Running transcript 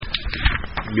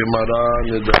Gemara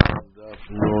Nedarim Daf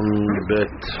Nun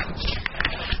Bet,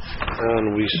 and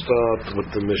we start with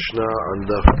the Mishnah on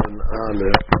Daf Nun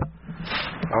Aleph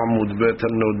Amud Bet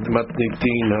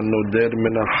Matnitin Hanoder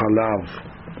Min Halav,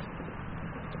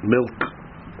 milk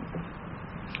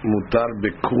Mutar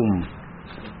Bekum.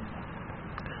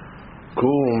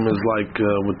 Kum is like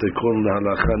what they call in the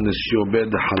halakha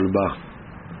Nisyobed Halba,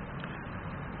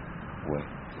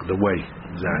 the whey,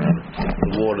 exactly,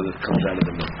 the water that comes out of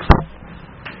the milk.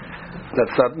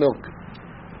 That's not milk.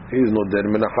 He's no der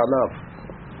min halav.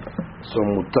 So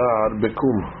mutar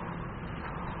bekum.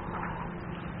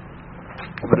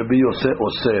 Rabbi Yosef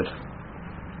oser.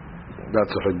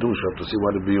 That's a hadush. You have to see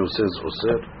why Rabbi Yosef says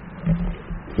oser.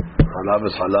 Halav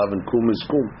is halav and kum is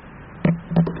kum.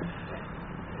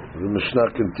 The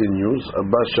Mishnah continues.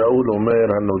 Abba Shaul omer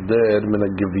hanoder min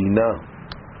hagivina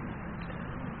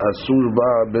asur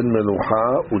ba ben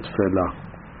melucha utfela.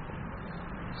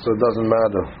 So it doesn't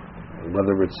matter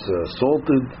whether it's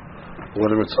salted,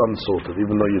 whether it's unsalted,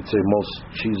 even though you'd say most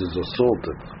cheeses are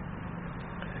salted.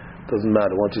 Doesn't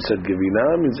matter. Once you said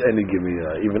givina, means any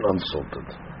givina, even unsalted.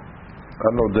 I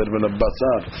know there been a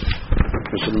basar.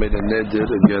 Person made a neder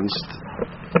against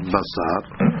basar.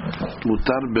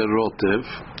 Mutar berotev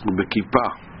bekipa.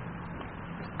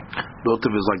 Rotev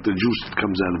is like the juice that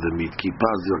comes out of the meat. Kipa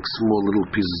is like small little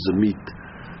pieces of meat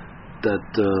that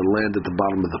land at the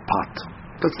bottom of the pot.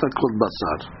 That's not called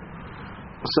basar.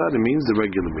 Basar means the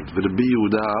regular meat. Rabbi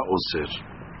Yehuda oser.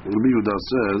 Rabbi Yehuda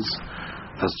says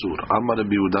asur. Amar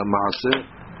Rabbi Yehuda ma'aseh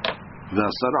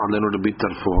ve'asar alenu Rabbi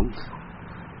Tarfon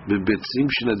bebetzim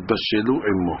shenetbashelu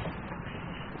immo.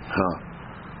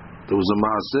 There was a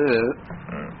ma'aseh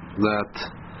that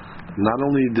not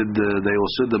only did they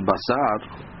osir the basar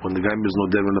when the guy was no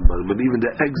dev in the basar, but even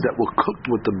the eggs that were cooked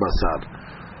with the basar,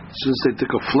 since they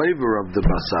took a flavor of the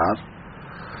basar,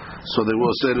 so they will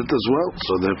say it as well.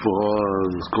 So therefore,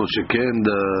 Kol Sheken,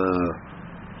 the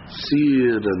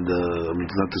seed and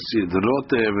not the seed, the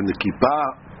rotev and the kippah,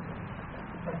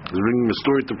 is bringing a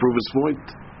story to prove his point.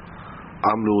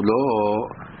 Amru lo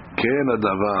ken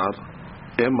adavar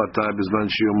emata bizman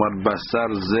sheyomar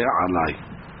basar ze alai.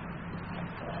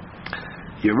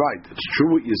 You're right. It's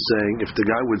true what you're saying. If the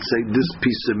guy would say this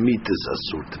piece of meat is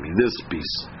asur to me, this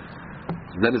piece,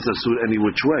 then it's asur any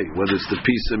which way. Whether it's the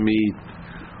piece of meat,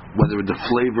 whether the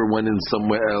flavor went in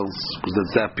somewhere else, because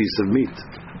that's that piece of meat.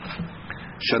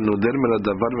 Shanoder min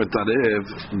hadavar metarev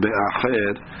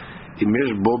be'acher im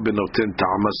yesh bo benoten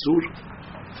ta'am asur.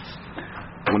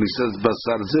 When he says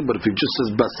basar zeh, but if he just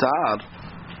says basar,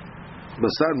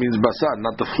 basar means basar,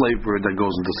 not the flavor that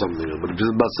goes into something else. But if he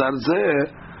says basar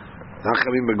zeh,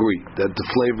 Hachamim agree that the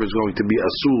flavor is going to be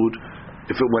asur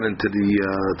if it went into the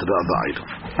other item.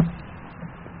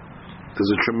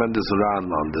 There's a tremendous ran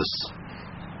on this.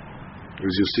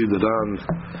 As you see, the Ran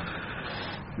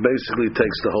basically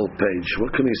takes the whole page.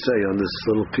 What can he say on this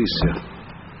little piece here?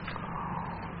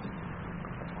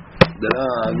 The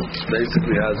Ran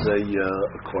basically has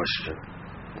a question.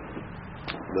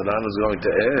 The Ran is going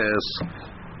to ask,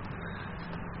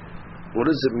 what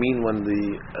does it mean when the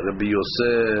Rabbi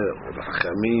Yosef or the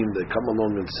Hachamim, they come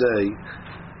along and say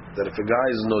that if a guy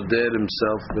is noder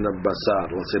himself min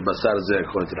basar, let's say basar zeh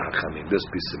according to the Hachamim, this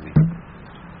piece of meat,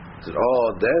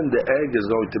 then the egg is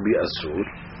going to be asur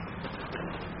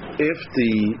if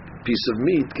the piece of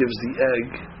meat gives the egg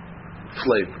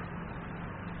flavor.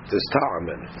 There's ta'am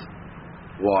in it.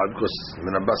 Why? Because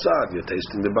min basar, you're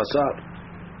tasting the basar.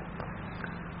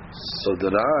 So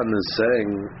the Ran is saying,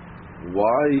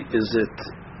 why is it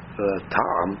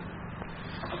ta'am?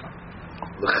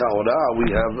 The Chaura, we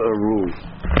have a rule.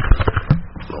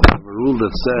 We have a rule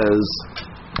that says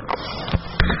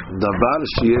davar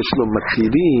sheyesh lo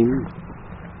matirim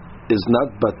is not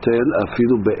batel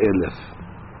afilu be'elef.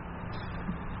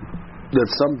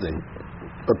 That's something,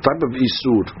 a type of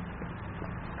isur.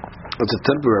 It's a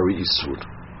temporary isur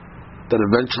that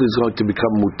eventually is going to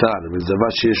become mutar. It means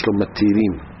davar sheyesh lo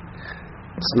matirim.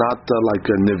 It's not like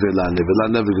a nevela. Nevela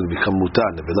never going to become mutar.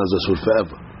 Nevela is asur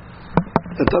forever.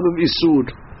 A type of isur,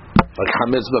 like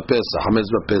Hametz b'Pesach. Hametz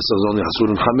b'Pesach is only asur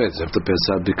in Hametz. After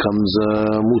Pesach becomes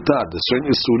mutar. There's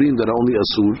certain isurim that are only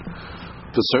asur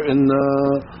for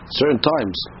certain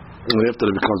times. And after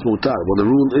it becomes mutar. Well, the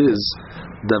rule is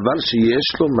davar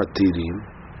sheyesh lo matirim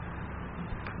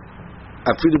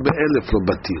afilu be'elef lo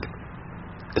batil.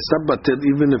 It's not batil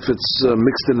even if it's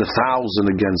mixed in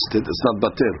 1,000 against it. It's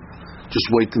not batil. Just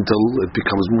wait until it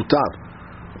becomes mutar.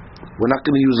 We're not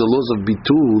going to use the laws of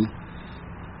bitul.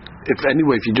 If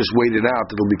anyway, if you just wait it out,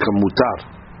 it'll become mutar.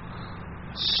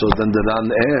 So then the Ran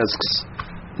asks,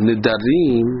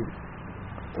 Nedarim,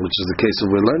 which is the case of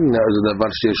we're learning now, is a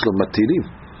davar sheyesh lo matirim.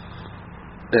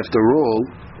 After all,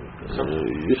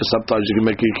 sometimes you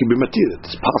can be matir.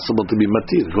 It's possible to be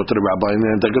matir. Go to the rabbi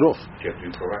and take it off. You have to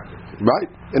be proactive. Right?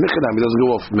 In the Chadam, it doesn't go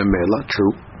off memela,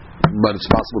 true. But it's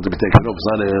possible to be taken off. It's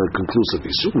not a conclusive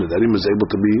issue. Nedarim is able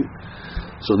to be.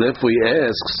 So therefore he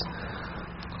asks,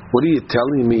 what are you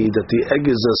telling me that the egg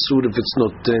is asur if it's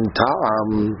not ten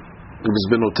ta'am? If it's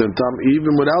been not ten ta'am,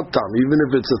 even without ta'am, even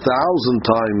if it's 1,000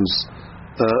 times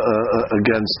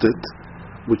against it,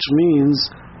 which means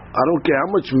I don't care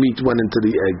how much meat went into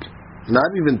the egg, not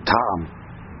even ta'am.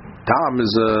 Ta'am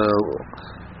is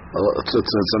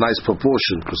it's a nice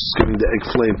proportion because it's giving the egg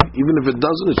flavor. Even if it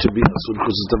doesn't, it should be asur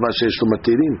because it's davar sheyesh lo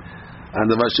matirim, and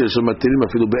davar sheyesh lo matirim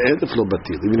afilu be'elef lo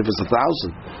batir. Even if it's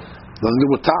 1,000, doesn't do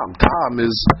with ta'am. Ta'am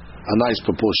is a nice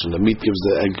proportion. The meat gives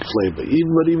the egg flavor.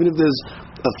 But even if there's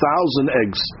 1,000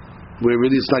 eggs where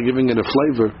really it's not giving it a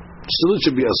flavor, still it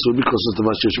should be asur because it's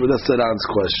davar sheyesh. But that's the Ran's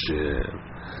question.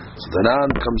 So the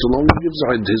Ran comes along and gives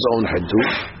his own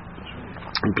hadush.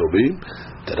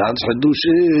 The Ran's hadush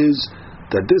is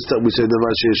that this that we say the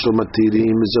sheyesh lo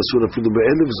matirim is asur afilu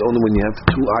be'elef is only when you have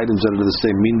two items that are the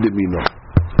same, min b'mino,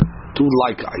 two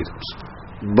like items.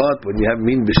 But when you have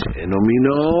min b'she'eno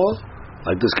mino,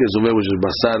 like this case over which is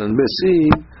basar and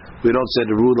besim, we don't say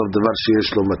the rule of the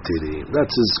sheyesh lo matirim.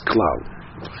 That's his cloud.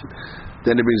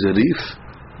 Then he brings a reef,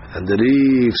 and the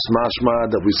reef smashma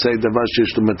that we say the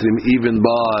sheyesh lo matirim even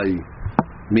by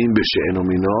min b'she'eno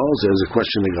mino. So there's a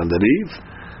questioning on the reef.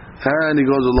 And he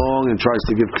goes along and tries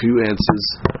to give few answers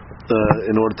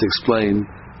in order to explain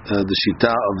the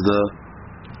shita of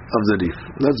the reef.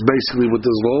 That's basically what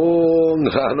this long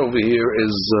Ran over here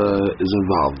is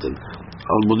involved in.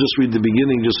 We'll just read the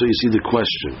beginning just so you see the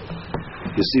question.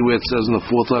 You see where it says in the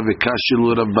fourth line,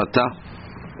 V'kashilu Rabbata.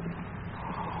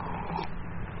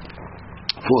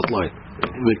 Fourth line.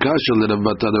 V'kashilu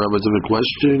Rabbata, the rabbis have a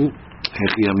question.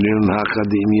 Hechi amnirun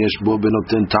ha'chadi im yesh bo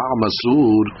benoten ta'am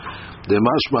asur. The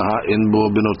mashma in bo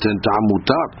benoten ta'am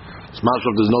mutar. Mashma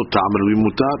there's no ta'am, it'll be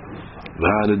mutar.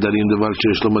 Nedarim devar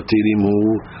sheyesh lo matirim hu.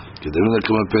 Kedarim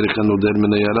lekama perich hanoder min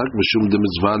hayarak mishum de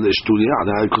mitzvah le'eshtulia.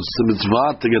 It's a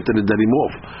mitzvah to get the nedarim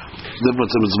off. Therefore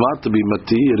it's a mitzvah to be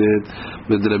matiret.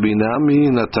 Med Rabbi Nami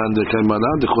natan dekay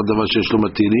malan dechol devar sheyesh lo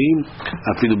matirim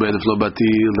afilu be'elef lo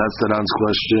batil. That's the Ran's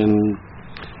question.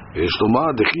 יש לומר,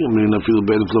 דחי אומרים אפילו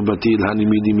באלף לא בטיל,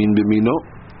 הנימידי מין במינו,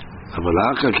 אבל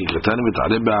אחר כי קטן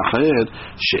מתערב באחר,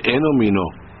 שאינו מינו,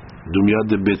 דומיה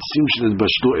דבצים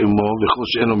שנתבשלו עמו, וכל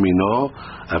שאינו מינו,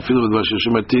 אפילו בדבר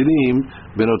שמתירים,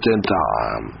 בנותן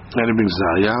טעם. And it brings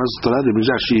Zaya, it brings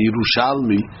actually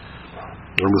Yerushalmi,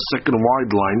 on the second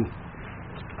wide line,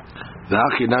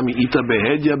 ואחי נמי איתה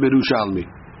בהדיה בירושלמי.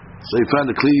 So he found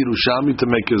a clear Yerushalmi to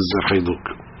make his chiluk.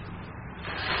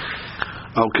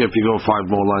 Okay, if you go 5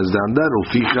 more lines down there,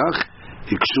 Ufichach,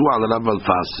 Ikshu al Rav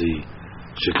al-Fasi,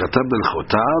 Shekatab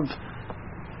al-Chotav,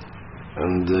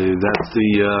 and that's the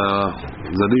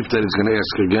reef that he's going to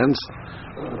ask against,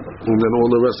 and then all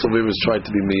the rest of it is try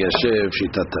to be Miyashev,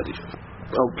 Shitat Tarif.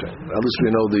 Okay, at least we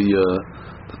know the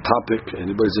topic.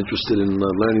 Anybody's interested in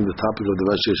learning the topic of the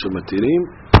Sheyesh lo matirim,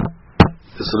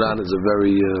 this Ran is a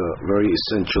very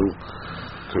essential.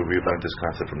 Could we learn this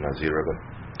concept from Nazir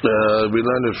Rebbe? We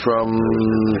learned it from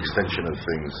extension of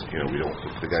things. We don't.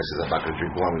 The guy says, "I'm not going to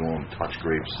drink wine. We won't touch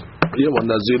grapes." Yeah, well,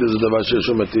 Nazir is a davar sheyesh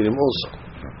lo matirim also.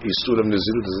 Isuram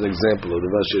Nazirut is an example of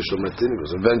davar sheyesh lo matirim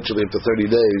because eventually, after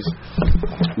 30 days,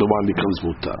 the wine becomes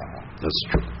mutar. That's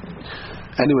true.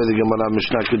 Anyway, the Gemara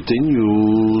Mishnah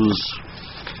continues.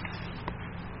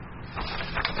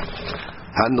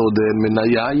 Hanoder min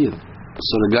hayayin.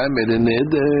 So the guy made a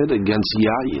neder against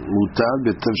yayin. Mutar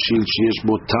betavshil sheyesh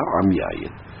bo ta'am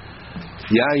yayin.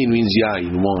 Yayin means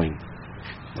yayin, wine.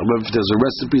 However, if there's a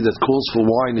recipe that calls for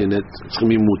wine in it, it's going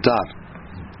to be mutar.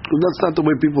 But that's not the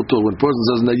way people talk. When a person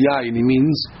says na yayin, he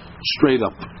means straight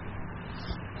up.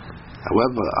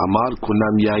 However, amar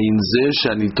kunam yayin zeh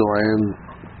shani to'em.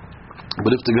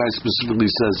 But if the guy specifically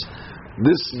says,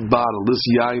 this bottle, this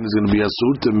yayin is going to be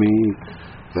asur to me,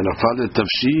 ונפל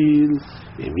לתבשיל,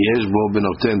 אם יש בו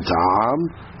בנותן טעם,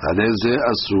 הרי זה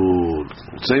אסור.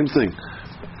 Same thing.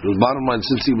 The bottom line,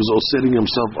 since he was all setting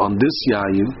himself on this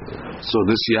yayin, so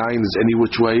this yayin is any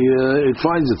which way it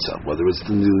finds itself, whether it's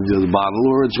in the bottle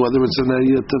or whether it's in a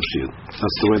tafshil.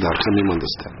 That's the way the Hakanim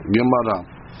understand. Gemara.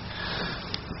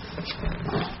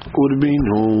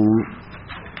 Urbinu.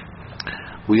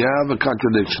 We have a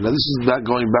contradiction. Now this is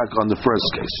going back on the first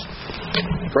case.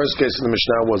 First case in the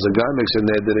Mishnah was a guy makes a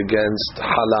neder against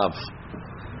halav.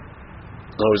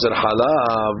 Now he said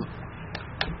halav.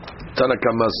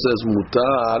 Tanakama says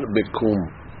mutar bekum.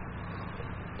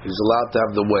 He's allowed to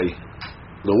have the whey.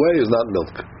 The whey is not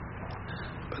milk.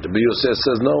 But Rabbi Yosef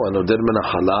says no. Anoder min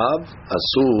halav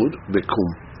asur bekum.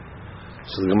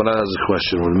 So the Gemara has a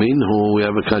question. We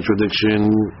have a contradiction.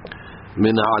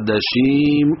 Min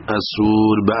adashim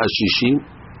asur ba'ashishim.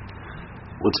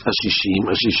 What's ashishim?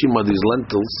 Ashishim are these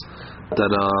lentils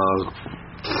that are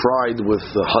fried with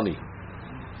honey.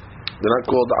 They're not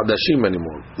called adashim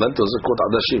anymore. Lentils are called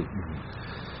adashim.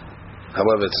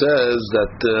 However, it says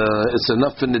that it's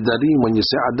enough in Nedarim when you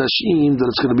say adashim that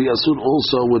it's going to be asur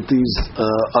also with these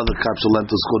other types of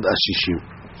lentils called ashishim.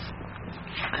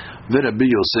 Rabbi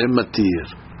Yosef matir.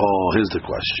 Oh, here's the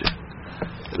question.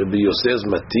 Rabbi Yosef's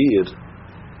matir.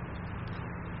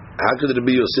 How could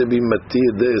Rabbi Yosef be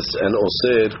matir this and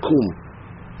osir kum?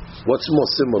 What's more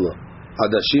similar?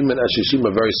 Adashim and ashishim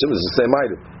are very similar. It's the same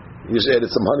item. You just added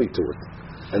some honey to it.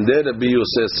 And there Rabbi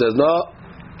Yosef says no.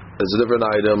 It's a different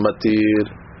item, matir.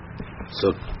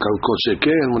 So, kol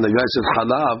sheken, when the guy says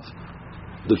halav,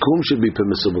 the kum should be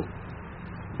permissible.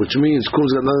 Which means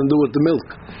kum's got nothing to do with the milk.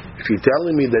 If you're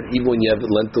telling me that even when you have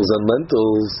lentils and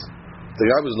lentils, the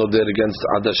guy was no there against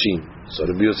adashim. So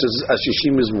the Biur says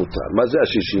ashishim is mutar. Maze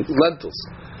ashishim? Lentils.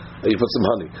 You put some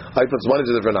honey. I put some honey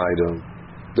is a different item.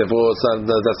 Therefore,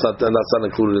 that's not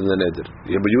included in the neder.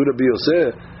 Yeah, but you, the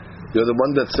Biur, you're the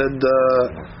one that said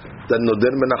that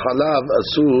noder min halav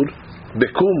asur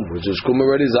bekum, which is kum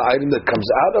already is the item that comes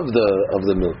out of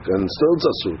the milk, and still it's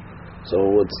asur. So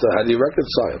how do you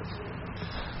reconcile?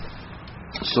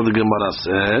 So the Gemara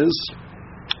says,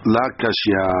 la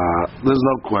kashya. There's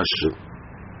no question.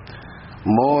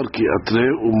 Mor ki atre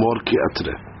umor ki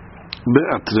atre. Be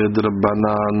atre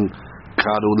d'Rabbanan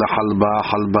karu la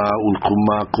halba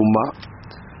ulkuma kuma.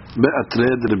 Be atre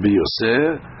d'Rabbi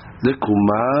Yosef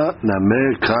lekuma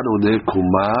name karu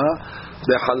lekuma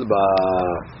lehalba.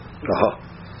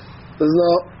 There's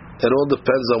no. It all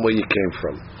depends on where you came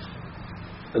from.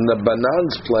 In the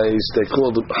banan's place, they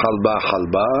called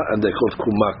halba, and they called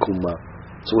kuma.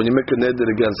 So when you make a neder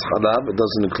against halab, it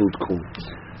doesn't include kum.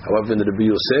 However, in the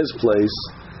Rabbi Yosef's place,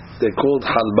 they called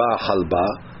halba,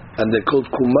 and they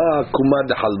called kuma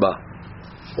de halba.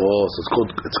 Oh, so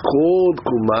it's called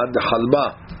kuma de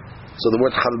halba. So the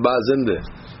word halba is in there.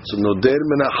 So noder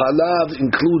min halab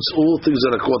includes all things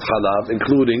that are called halab,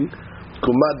 including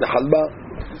kuma de halba.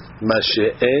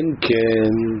 Mashe'en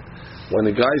ken. When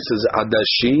a guy says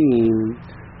adashim,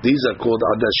 these are called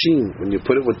adashim. When you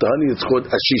put it with the honey, it's called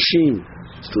ashishim.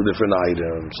 It's two different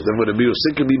items. So therefore, the Biur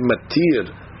could be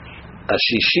matir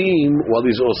ashishim while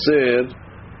he's osir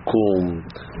kum.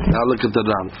 Now look at the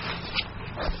Ran.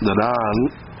 The Ran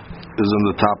is on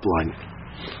the top line.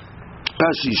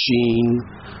 Ashishim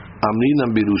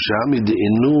amrinam birushami de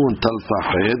inun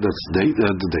talfahe. That's date.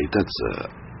 That's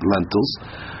lentils.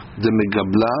 The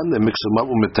megablan, they mix them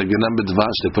up, umetagenam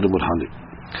bedvash, they put them with honey.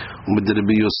 With the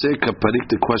Rabbi Yosef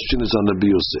kaparik, the question is on Rabbi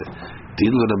Yosef.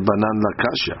 Deal with Rabbanan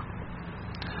lakasha.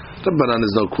 Rabbanan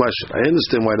is no question. I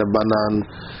understand why Rabbanan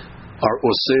are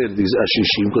osir these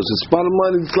ashishim, because it's bottom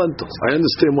line, it's lentils. I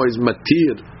understand why he's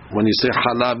matir. When you say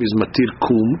halab, he's matir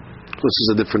kum, because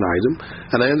it's a different item.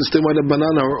 And I understand why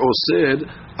Rabbanan are osir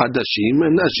adashim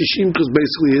and ashishim, because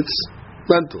basically it's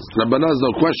lentils. Rabbanan is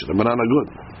no question. Rabbanan are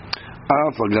good.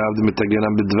 Even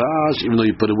though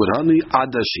you put it with honey,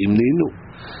 adashim ninu.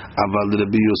 Aval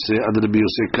Rabbi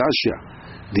Yosef kasha.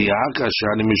 Kasha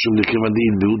ni mishum lekivan di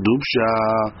dubsha.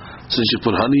 Since you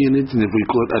put honey in it, and if we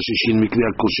call it ashishin mikli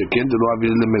akol sheken, de lo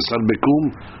avir lemesar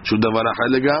bekum, shu davar achai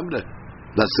legamre.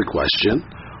 That's the question.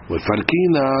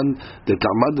 Farkinan de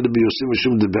tamad Rabbi Yosef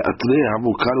mishum de beatre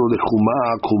havu karu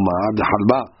lekuma kuma de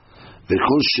halba.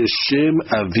 Vekol sheshem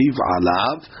aviv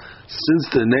alav.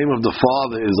 Since the name of the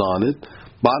father is on it,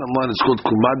 bottom line it's called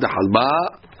kumad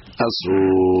halba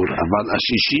asur. Aval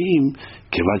ashishim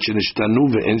kevan shenishtanu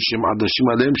ve'en shem adashim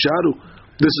aleim sharu.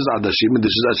 This is adashim and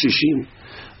this is ashishim.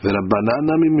 Ve'rabbanan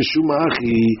nami mishum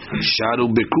achi sharu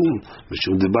bekum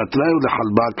mishum debatrayu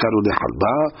lehalba karu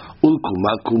lehalba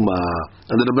ulkuma.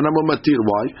 And the Rabbanan were matir.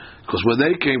 Why? Because where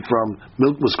they came from,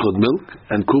 milk was called milk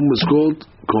and kum was called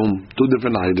kum. Two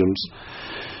different items.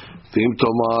 V'im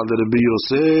tomar the Rabbi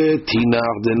Yosef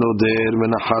tinach de noder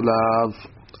min halav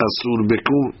asur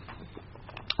bekum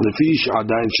lefi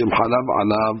adayin shem halav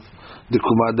alav de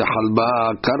kuma de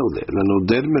halba karole the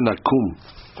noder min kum.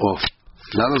 Oh,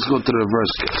 now let's go to the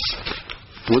reverse case.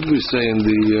 What did we say in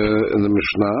the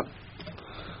Mishnah?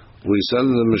 We said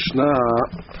in the Mishnah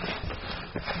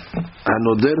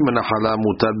hanoder min halav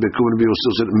mutar bekum. Rabbi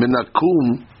Yosef said min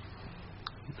kum.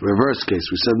 Reverse case.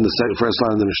 We said in the first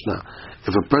line of the Mishnah,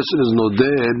 if a person is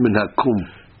noder min hakum,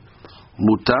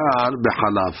 mutar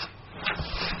behalav.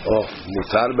 Oh,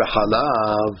 mutar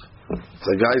behalav.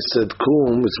 The guy said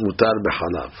kum, it's mutar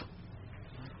behalav.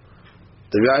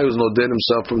 The guy who's noder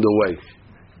himself from the whey.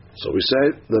 So we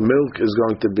say the milk is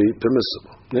going to be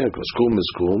permissible. Yeah, because kum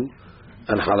is kum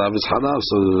and halav is halav.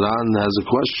 So the Ran has a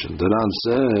question. The Ran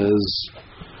says,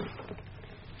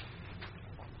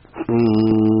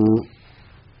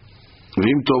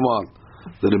 Vim Tomar,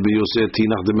 the Rabbi Yosef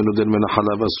Tinach de Menuder Mena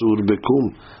Halav Asur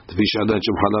Bekum, the fish Adan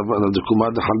Shem Halav and the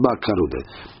Kumad Halba Karude.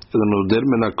 The Nuder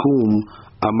Mena Kum,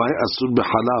 Amai Asur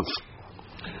Behalav,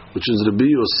 which is Rabbi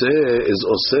Yosef is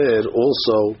Oser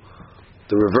also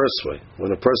the reverse way.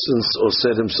 When a person's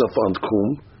Oser himself on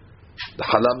Kum, the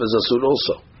Halav is Asur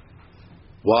also.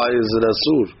 Why is it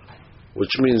Asur?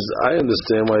 Which means, I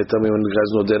understand why you tell me when the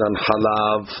guys know they're on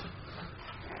Halav,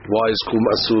 why is Kum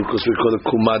Asur? Because we call it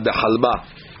Kumad de Halba.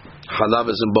 Halav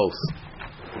is in both.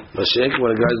 Mashiach,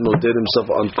 when a guy's know they're himself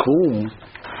on Kum,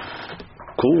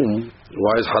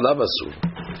 why is Halav Asur?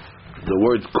 The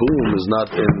word Kum is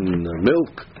not in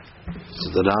milk. So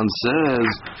the Ran says,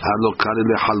 Halo Kari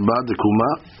le Halba de Kuma,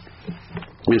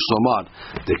 Yishomar.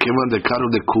 The Kiman de Karu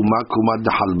de Kuma, Kumad de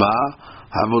Halba,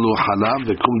 Havulu Halav,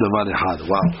 the Kum Devar Ehad.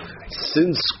 Wow.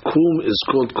 Since Kum is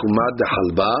called Kumad de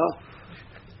Halba,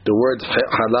 the word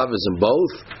Halav is in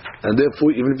both, and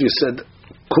therefore, even if you said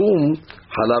Kum,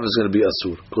 Halav is going to be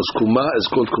Asur. Because Kuma is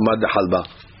called Kumad de Halba.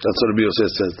 That's what Rabbi Yosef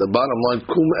says. The bottom line,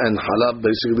 Kum and Halav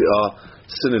basically are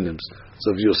synonyms.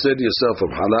 So if you say to yourself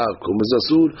from Halav, Kum is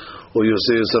Asur, or you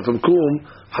say yourself from Kum,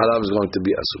 Halav is going to be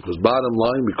Asur. Because bottom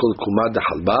line, we call it Kumad de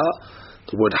Halba.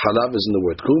 The word Halav is in the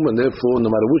word Kum, and therefore,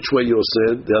 no matter which way you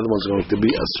say it, the other one's going to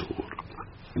be Asur.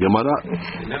 Gemara?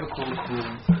 They never call it Kum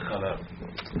Halav.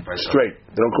 Straight.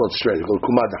 They don't call it straight. They call it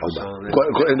Kumad de Halba.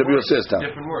 In the Rabbi Yosef style.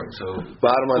 Different word. So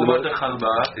bottom line, Kumad de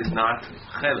Halba is not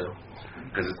Chelev.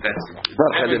 Because that's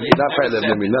not Chelev, not Chelev,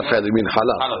 mean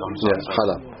Halav. Yeah,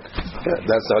 Halav. Yeah,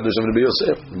 that's the Hadush of Rabbi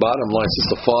Yosef. Bottom line,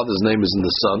 since the father's name is in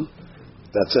the son,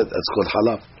 that's it. That's called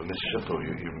Halav. But Mr. Shimto,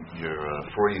 your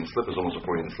Freudian slip is almost a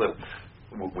Freudian slip.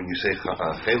 When you say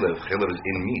Chelev is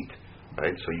in meat,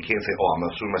 right? So you can't say, oh, I'm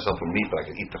assuming myself from meat, but I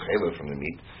can eat the Chelev from the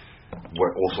meat.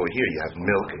 Where also here you have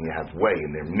milk and you have whey,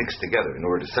 and they're mixed together. In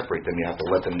order to separate them, you have to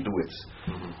let them do its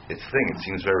thing. It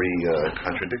seems very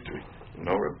contradictory.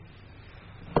 No, Reb?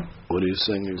 What are you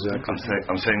saying exactly?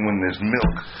 I'm saying when there's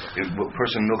milk, if a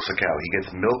person milks a cow, he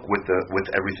gets milk with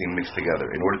everything mixed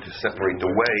together. In order to separate the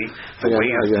whey,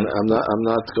 again, I'm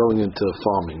not going into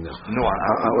farming now. No,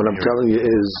 what I'm telling you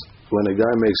is when a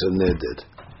guy makes a neder,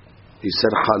 he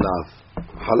said halav.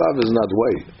 Halav is not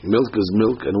whey. Milk is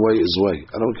milk and whey is whey.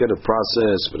 I don't care the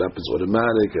process, if it happens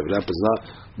automatic, if it happens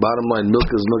not. Bottom line, milk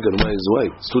is milk and whey is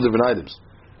whey. It's two different items.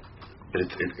 It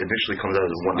initially comes out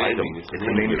as one item. It's the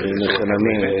name of it.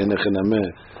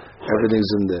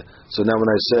 Everything's in there. So now when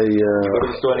I say you go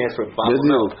to the store and ask for a bottle of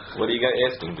milk, what do you got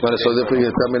asking? So therefore you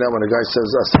tell me now when a guy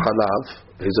says halav,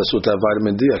 he's assumed to have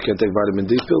vitamin D. I can't take vitamin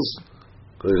D pills.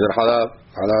 Because he said halav,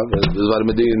 there's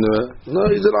vitamin D in there. No,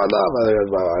 he said halav.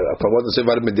 If I want to say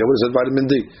vitamin D, I would have said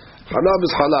vitamin D. Halav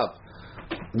is halav.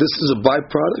 This is a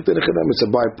byproduct. It's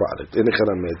a byproduct. It's a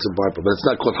byproduct. But it's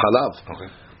not called halav. Okay.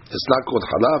 It's not called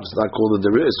halav. It's not called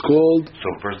the dairy. It's called. So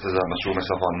a person does not assure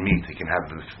myself on meat. He can have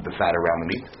the fat around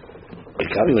the meat. You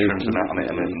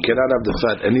cannot have the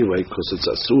fat anyway because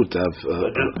it's asur to have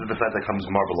the fat that comes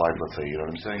marbleized. Let's say, you know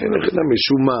what I'm saying?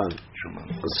 Shuman.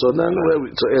 So then,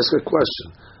 so ask a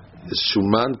question: is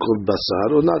shuman called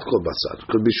basar or not called basar?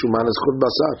 Could be shuman is called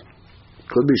basar.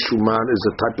 Could be shuman is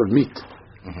a type of meat,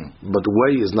 but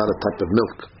whey is not a type of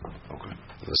milk. Okay.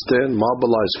 Understand?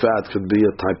 Marbleized fat could be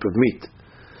a type of meat.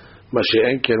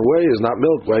 Mashiach and whey is not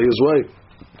milk. Whey is whey.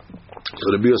 So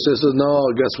the Bible says, no,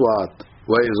 guess what?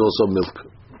 Whey is also milk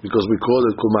because we call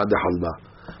it kumad de halba.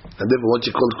 And then once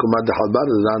you call it kumad de halba,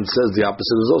 the Ran says the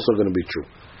opposite is also going to be true.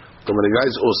 So when the guy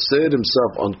is osir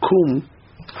himself on kum,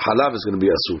 halav is going to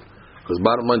be asur. Because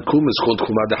bottom line, kum is called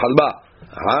kumad de halba.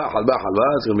 Halba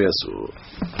is going to be asur.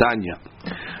 Tanya.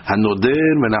 Hanoder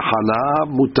min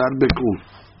halab mutar bekum.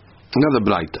 Another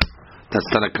braita. That's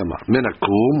tarakama. Min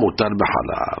kum mutar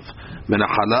behalav. Min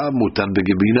halab mutar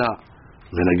begibina.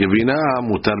 Min gibina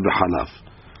mutar behalav.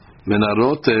 Min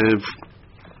rotev.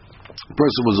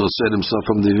 Person was osir himself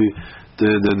from the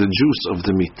juice of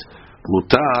the meat.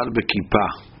 Mutar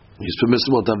bekippah. It's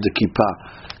permissible to have the kippah.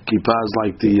 Kippah is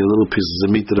like the little pieces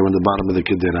of meat that are on the bottom of the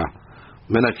kedera.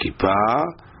 Mena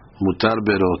kippah, mutar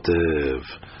berotev.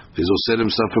 He's osir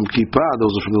himself from kippah.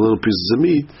 Those are from the little pieces of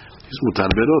meat. He's mutar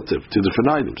berotev. Two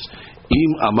different items.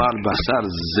 Im amar basar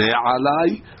ze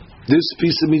alai. This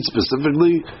piece of meat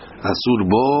specifically, asur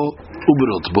bo,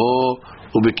 uberot bo,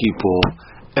 ubekipo.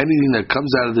 Anything that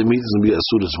comes out of the meat is going to be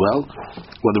asur as well,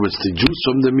 whether it's the juice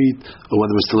from the meat or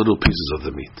whether it's the little pieces of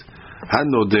the meat.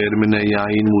 הנודר מן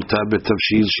היין מותר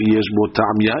בתבשיל שיש בו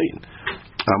טעם יין.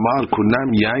 אמר כולם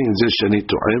יין זה שאני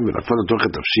טועם ונפל לתוך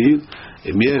התבשיל,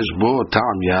 אם יש בו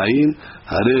טעם יין,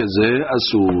 הרי זה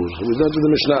אסור. That's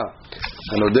the Mishnah.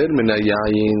 הנודר מן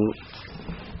היין,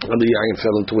 when the yain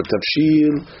fell into a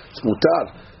tafshil, it's mutar.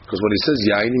 Because when he says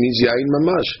yain, he means yain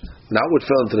mamash. Not what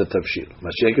fell into the tafshil.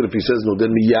 Mashiach, if he says noder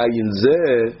mi yain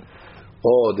zeh,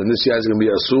 then this yain is going to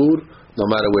be asur, no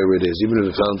matter where it is, even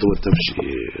if it fell into a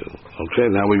tafshil. Okay,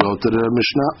 now we go to the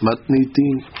Mishnah.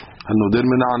 Matnitin, hanoder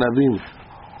min anavim.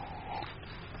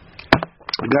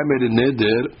 A guy made a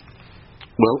neder,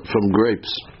 from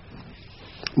grapes.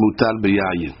 Mutar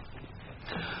b'yayin.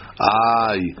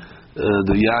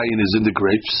 The yayin is in the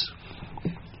grapes.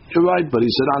 You're right, but he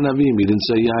said anavim. He didn't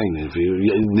say yayin. If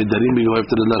Nedarim, you go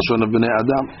after the lashon of bnei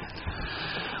adam.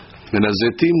 And a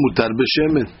zetim mutar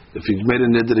b'shemen. If he made a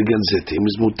neder against zetim,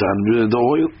 is mutar the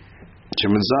oil.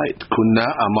 Shemen zayit. Kuna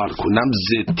amar kunam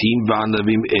zetim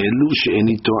v'anavim elu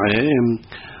she'eni to'em.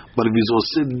 But if he's also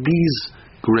said these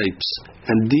grapes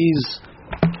and these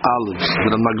olives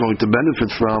that I'm not going to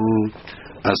benefit from,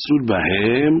 asur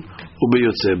bahem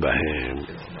ubeyotze bahem.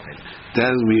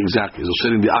 That is exactly. So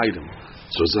setting the item.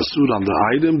 So it's asur on the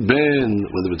item, ben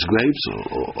whether it's grapes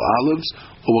or olives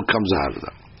or what comes out of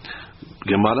them.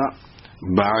 Gemara,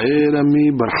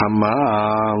 ba'erami barhama,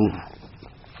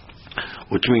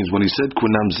 which means when he said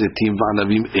kunam zetim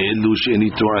v'anavim elu she'eni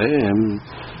to'em,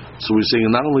 so we're saying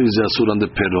not only is he asur on the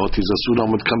perot, he's asur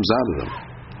on what comes out of them.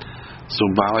 So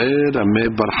ba'erami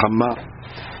barhama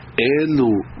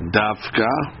elu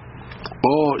dafka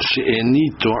or she'eni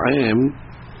to'em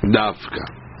dafka,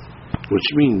 which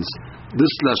means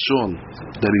this lashon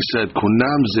that he said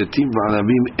kunam zetim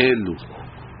v'anavim elu,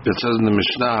 it says in the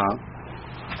Mishnah,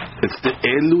 it's the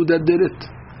elu that did it,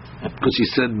 because he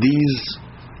said these,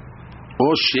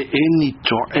 or she'eni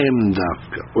to'em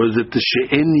dafka, or is it the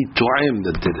she'eni to'em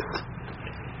that did it?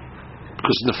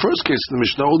 Because in the first case in the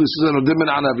Mishnah, all this is anodim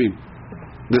and anavim.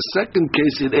 The second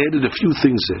case, it added a few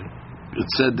things in. It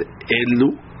said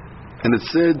elu, and it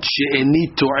said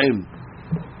she'eni to'em.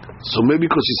 So maybe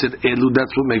because he said elu,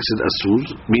 that's what makes it asur,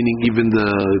 meaning even the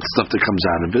stuff that comes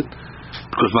out of it.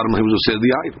 Because Maram Him will say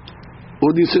the item.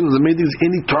 All these things, the main thing is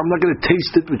any time, I'm not going to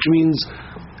taste it, which means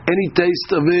any taste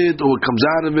of it or what comes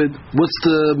out of it. What's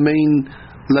the main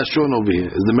lashon over here?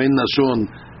 Is the main lashon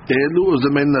elu or is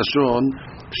the main lashon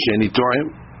she'eni to'em?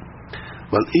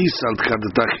 Well, isal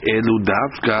tchadatach elu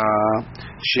dafka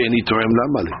she'eni to'em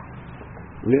lamali.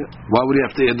 Why would you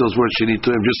have to add those words she'eni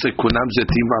to'em? Just say kunam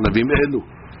zetim v'anavim elu.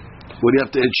 What do you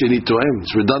have to add she'eni to'em?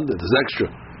 It's redundant. It's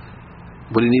extra.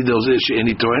 But you need those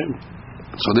she'eni to'em.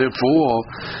 So therefore,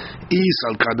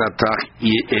 isal tchadatach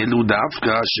elu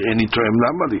dafka she'eni to'em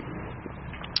lamali.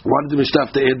 Why did the Mishnah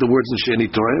have to add the words in she'eni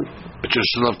to'em? It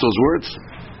just left those words.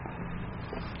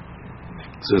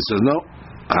 So it says no.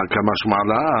 Hakamash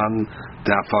malan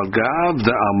da'afagav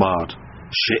da'amar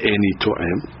she'eni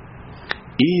to'em.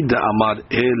 I da'amar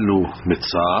elu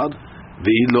mitzad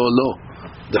ve'i lo lo.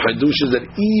 The hadush is that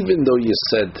even though you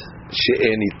said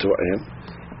she'eni to'em,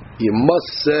 you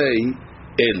must say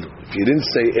elu. If you didn't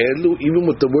say elu, even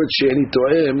with the word she'eni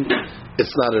to'em,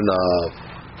 it's not enough.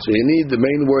 So you need the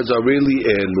main words are really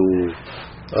elu.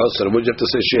 So would you have to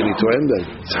say she'eni to'em then?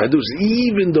 It's hadush.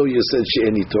 Even though you said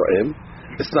she'eni to'em,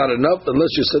 it's not enough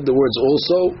unless you said the words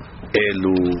also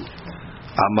elu.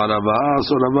 Amar Rava,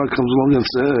 so Rava comes along and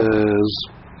says,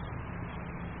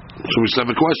 so we still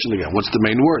have a question again. What's the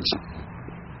main words?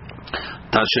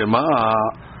 Tashema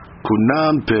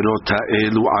kunam perot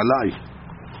ha'elu alai.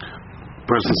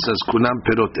 Person says kunam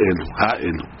perot elu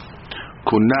ha'elu.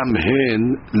 Kunam hen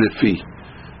lefi.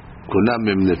 Kunam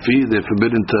him lefi. They're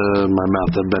forbidden to my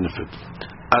mouth that benefit.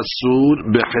 Asur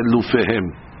bechelufehem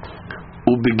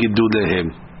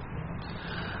ubegidulehem.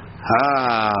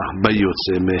 Ha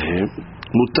bayotze mehem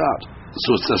mutar.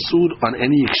 So it's asur on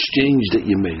any exchange that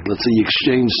you made. Let's say you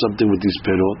exchange something with these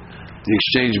perot. The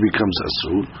exchange becomes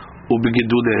asur.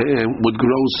 Ubegidulehem, what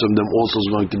grows from them also is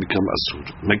going to become asur.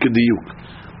 Make a diuk.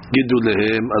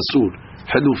 Gidulehem asur.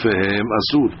 Helufehem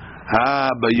asur. Ha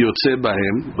bayotze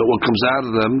bahem. But what comes out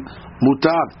of them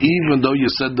mutar. Even though you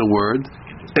said the word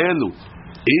elu.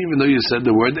 Even though you said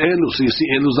the word elu. So you see,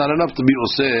 elu is not enough to be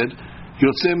osed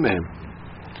yotze mehem.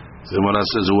 So when I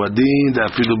says wadin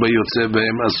afilu bayotze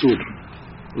bahem asur.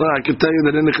 No, I can tell you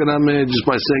that in the Kaname, just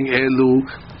by saying elu,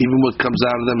 even what comes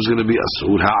out of them is going to be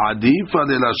asur. Ha'adifa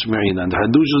de la shme'ina. The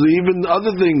hadush is even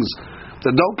other things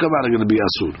that don't come out are going to be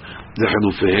asur. The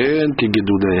hadufehen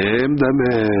kigidulehem.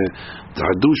 The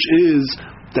hadush is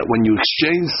that when you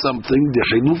exchange something, the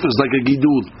haduf is like a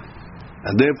gidul,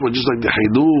 and therefore just like the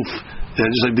haduf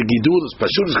Just like the gidul,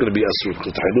 pashut is going to be asur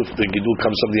because the gidul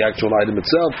comes from the actual item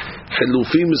itself.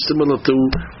 Chilufim is similar to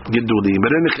gidulim,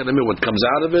 but any what comes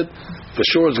out of it, for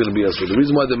sure is going to be asur. The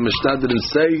reason why the Mishnah didn't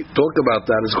talk about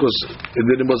that is because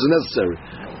it wasn't necessary.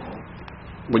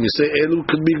 When you say elu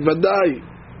could be vadai,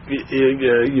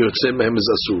 yotzei mehem is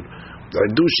asur. The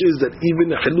hadush is that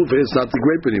even chiluf is not the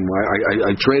grape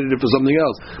anymore. I traded it for something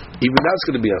else. Even that's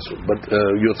going to be asur. But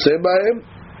yotzei mehem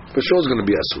for sure is going to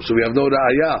be asur. So we have no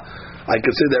ra'ayah. I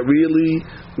could say that really,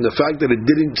 the fact that it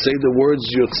didn't say the words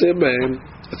yotzei mehem,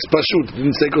 it's pashut. It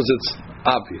didn't say because it's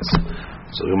obvious.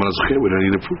 So we don't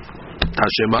need a proof.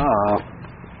 Hashema,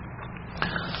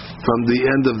 from the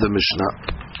end of the Mishnah,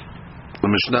 the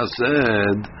Mishnah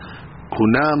said,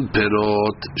 kunam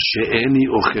perot she'eni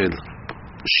ochel,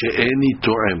 she'eni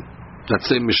to'em. That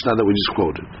same Mishnah that we just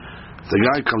quoted. The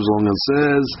guy comes along and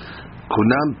says,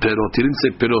 kunam perot. He didn't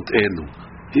say perot elu.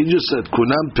 He just said,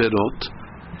 kunam perot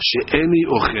she'eni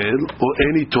ochel o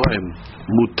eni to'em,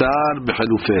 mutar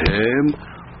b'chalufehem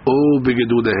o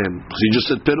b'gedulehem. So he just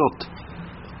said perot.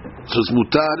 So it's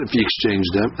mutar if you exchange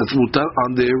them. It's mutar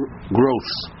on their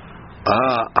growths.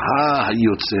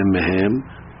 Ha-yotzei mehem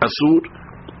asur.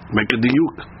 Make a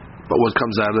diyuk. But what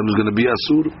comes out of them is going to be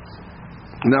asur.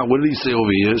 Now, what did he say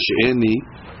over here? She'eni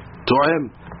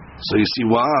to'em. So you see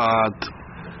what?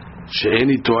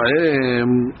 She'eni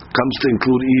to'em comes to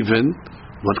include even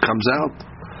what comes out.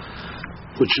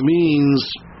 Which means,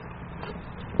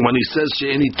 when he says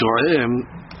she'eni to'em,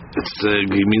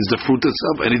 he means the fruit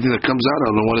itself. Anything that comes out, I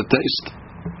don't want to taste.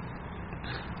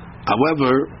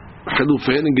 However,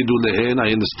 chilufein and gidulehen,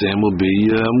 I understand, will be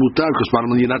mutar, because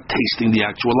you're not tasting the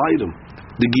actual item.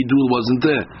 The gidul wasn't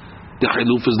there. The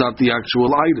chiluf is not the actual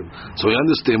item. So I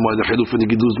understand why the chiluf and the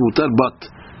gidul is mutar, but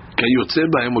kayotzei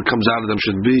b'hem, what comes out of them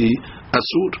should be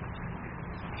asur.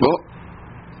 Well,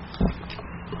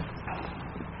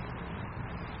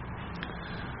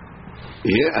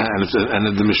 yeah, and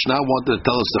if the Mishnah wanted to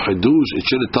tell us the hadush, it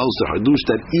should have told us the hadush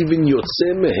that even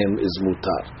yotzei mehem is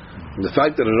mutar. And the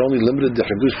fact that it only limited the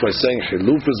hadush by saying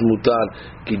chiluf is mutar,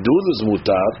 gidul is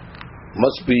mutar,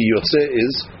 must be yotzei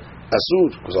is asur.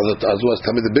 Because otherwise,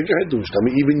 tell me the bigger hadush. Tell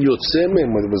me even yotzei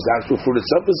mehem, when it was the actual fruit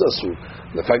itself, is asur.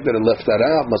 The fact that it left that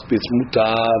out must be it's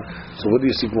mutar. So what do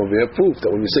you see from over here? Proof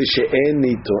that when you say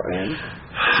she'eni to'em,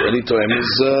 she'eni to'em is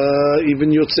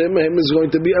even yotzei mehem is going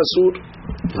to be asur.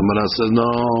 The Gemara says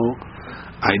no.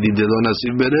 I did lo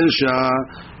nasiv beresha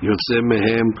yotzei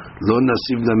mehem lo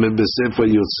nasiv dame besefa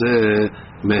yotzei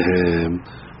mehem,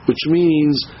 which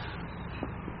means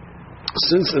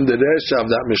since in the resha of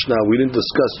that Mishnah we didn't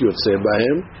discuss yotzei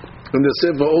behem, in the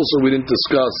sefer also we didn't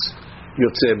discuss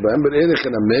yotzei behem, but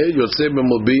enechanameh yotzei behem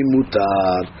will be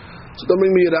mutar. So don't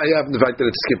bring me a ra'ayah from the fact that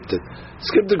it skipped it.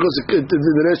 Skipped it because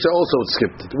the resha also it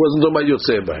skipped it. It wasn't talking about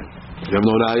yotzei behem. You have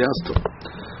no ra'ayah still.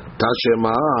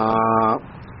 Tashema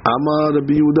Amar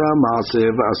Rabbi Yehuda Maaseh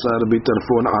V'asar Rabbi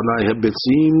Tarfon Alai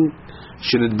Habetzim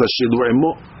Shenitbashilu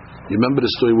Imo. You remember the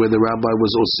story where the rabbi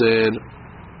was osir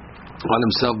on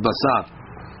himself basar,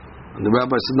 and the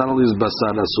rabbi said not only is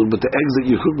basar asur, but the eggs that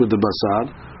you cook with the basar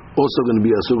also going to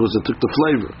be asur because it took the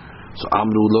flavor. So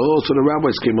Amru Lo, so the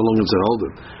rabbis came along and said, hold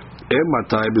it.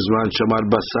 Ematai Bizman Shamar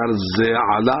Basar Zeh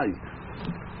Alai.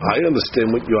 I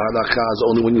understand what your halakha is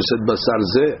only when you said basar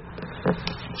zeh.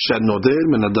 Shanoder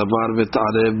min hadavar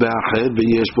v'tarev be'acher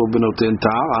v'yesh bo benoten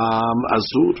ta'am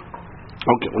asur.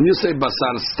 Okay, when you say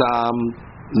basar stam,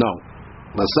 no.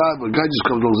 Basar, the guy just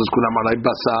comes along and says kulam alai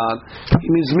basar, he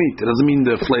means meat. It doesn't mean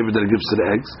the flavor that it gives to the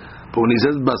eggs. But when he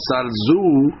says basar zu,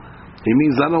 he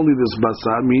means not only this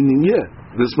basar, meaning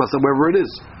this basar wherever it is,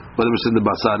 whether it's in the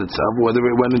basar itself, whether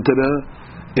it went into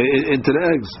the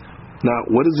eggs. Now,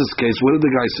 what is this case? What did the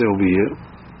guy say over here?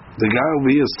 The guy over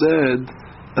here said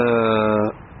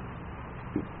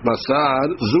basar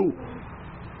zu.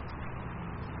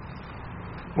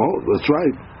 Oh, that's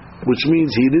right. Which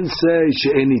means he didn't say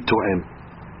she'eni to'em.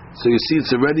 So you see,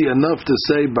 it's already enough to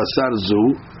say basar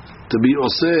zu to be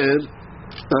osir,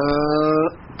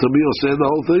 the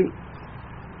whole thing.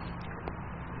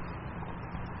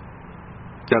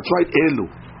 That's right, elu.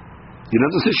 You don't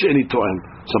have to say she'eni to'em.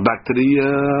 So back to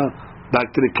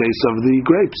the case of the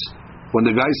grapes. When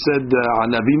the guy said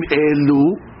anavim elu,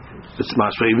 it's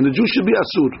mashma. Even the Jew should be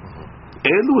asur.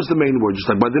 Elu is the main word, just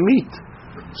like by the meat.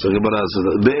 So the Gemara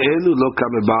says, "Be'elu lo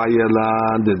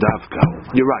kamebayelan de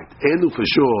dafka." You're right. Elu for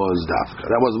sure is dafka.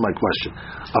 That wasn't my question.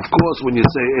 Of course, when you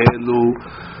say elu,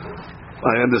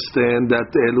 I understand that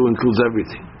elu includes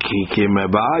everything. Ki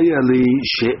kamebayeli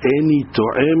she'eni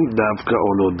to'em dafka o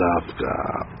lo dafka.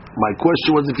 My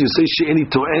question was if you say she'eni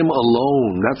to'em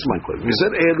alone. That's my question. If you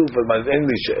said elu for my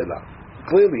English she'ela.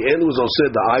 Clearly, elu is also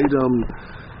the item.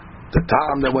 the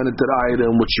ta'am that went into the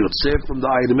item, which yotzeh from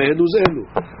the item, elu's elu.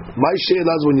 My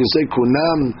she'elah is when you say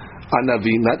kunam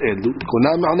anavim, not elu,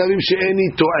 kunam anavim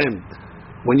she'eni to'em.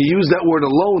 When you use that word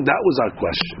alone, that was our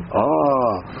question.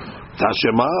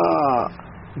 Tashema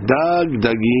dag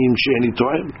dagim she'eni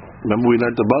to'em. Remember we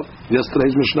learned above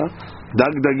yesterday's Mishnah?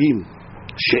 Dag dagim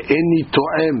she'eni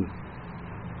to'em.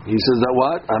 He says that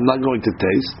what? I'm not going to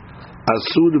taste.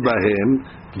 Asur bahem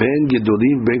ben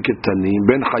gedolim ben ketanim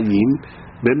ben hayim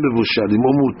ben mevushalim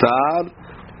umutar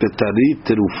betarit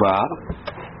terufa.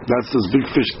 That's this big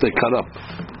fish they cut up.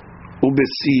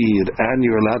 Ubesir, and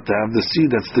you're allowed to have the seed.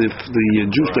 That's the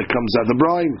juice that comes out of the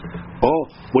brine. Oh,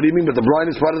 what do you mean? But the brine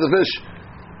is part of the fish,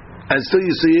 and still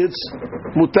you see it's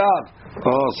mutar.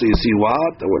 Oh, so you see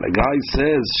what? When a guy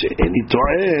says she'eni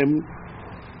to'em,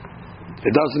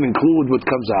 it doesn't include what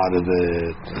comes out of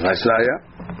it. Raya.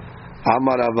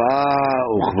 Amarava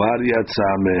uchvar yatsa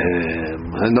mehem.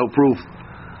 No proof.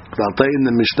 I'll tell you in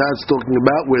the Mishnah it's talking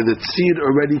about where the seed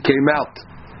already came out.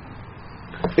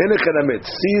 In a kanamet,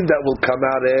 seed that will come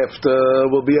out after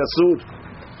will be asur.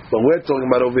 But we're talking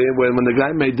about over here when the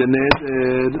guy made the net,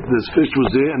 this fish was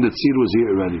there and the seed was here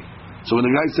already. So when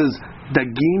the guy says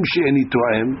dagim she'eni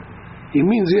to'em, he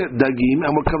means here dagim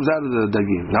and what comes out of the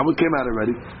dagim. Now what came out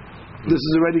already? This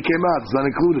is already came out. It's not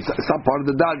included. It's not part of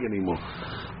the dag anymore.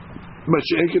 But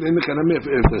she'ekin in the kanameh, if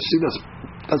the seed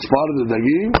that's part of the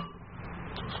dagim,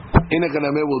 in the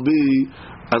kanameh will be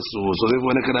asur. So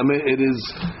therefore in the kanameh it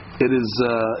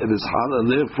is hal,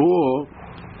 and therefore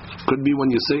could be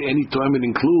when you say any time it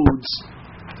includes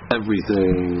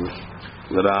everything.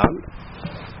 Ran.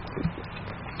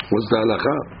 What's the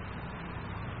halakha?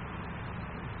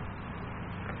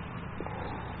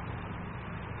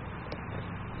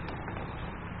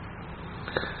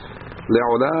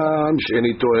 לעולם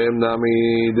שאיני תואם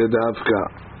נעמיד דווקא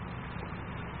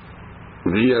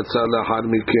ויצא לאחר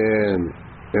מכן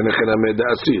אינכן עמד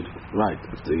האסיר. Right,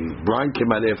 if the brine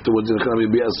came out afterwards אינכן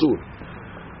עמד באסור.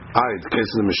 Alright, the case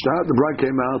of the Mishnah, the brine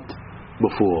came out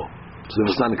before, so it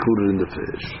was not included in the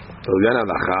fish. So again,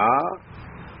 הלכה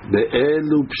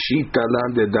באלו פשיטה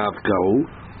לן דווקא הוא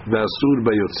ואסור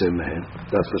ביוצא מהם.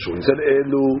 That's for sure. He said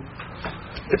אלו,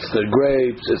 it's the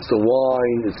grapes, it's the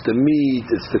wine, it's the meat,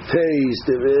 it's the taste.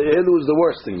 Elu is the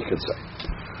worst thing you can say.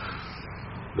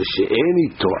 V'she'eni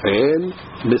to'en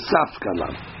misaf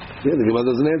kalam. Yeah, the Gemara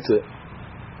doesn't answer.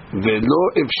 Ve'lo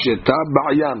ifsheta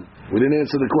ba'yan. We didn't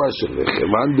answer the question.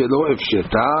 V'cheman de'lo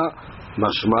ifsheta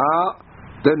mashma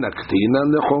denaktina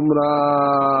lechumra.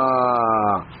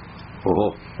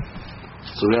 Oh,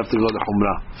 so we have to go to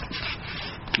chumra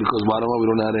because bottom up we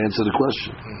don't know how to answer the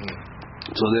question.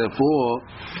 So therefore,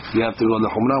 you have to go to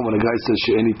the Humrah. When a guy says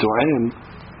she'eni to'em,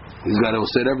 he's got to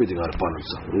set everything out upon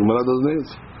himself. The Gemara doesn't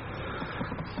answer.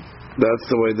 That's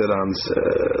the way that Ram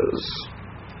says.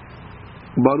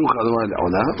 Baruch Adonai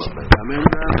Le'olam.